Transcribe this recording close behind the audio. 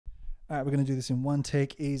All right, we're going to do this in one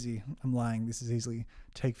take, easy. I'm lying. This is easily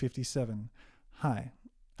take 57. Hi,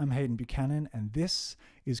 I'm Hayden Buchanan, and this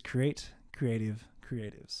is Create Creative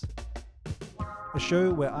Creatives, a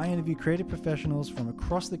show where I interview creative professionals from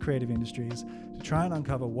across the creative industries to try and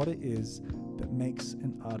uncover what it is that makes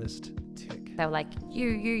an artist tick. They were like,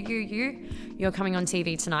 you're coming on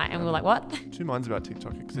TV tonight. And we were like, what? Two minds about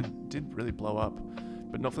TikTok, because it did really blow up,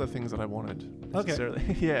 but not for the things that I wanted necessarily.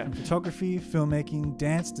 Okay. Yeah. From photography, filmmaking,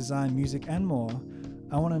 dance, design, music, and more,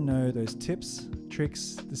 I want to know those tips,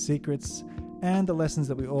 tricks, the secrets, and the lessons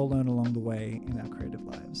that we all learn along the way in our creative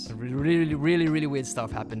lives. Really weird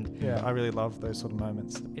stuff happened. Yeah, I really love those sort of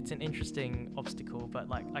moments. It's an interesting obstacle, but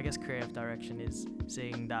I guess creative direction is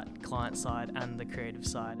seeing that client side and the creative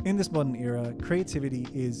side. In this modern era, creativity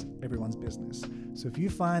is everyone's business. So if you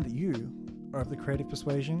find that you are of the creative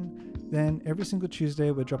persuasion, then every single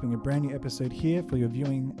Tuesday we're dropping a brand new episode here for your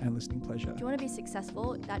viewing and listening pleasure. If you want to be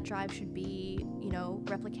successful, that drive should be,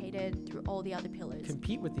 replicated through all the other pillars.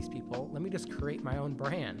 Compete with these people. Let me just create my own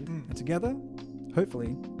brand. And together,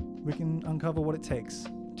 hopefully, we can uncover what it takes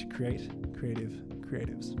to create creative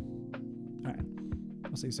creatives. All right,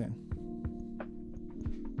 I'll see you soon.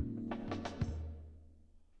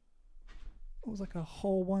 It was like a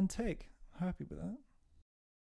whole one take. Happy with that.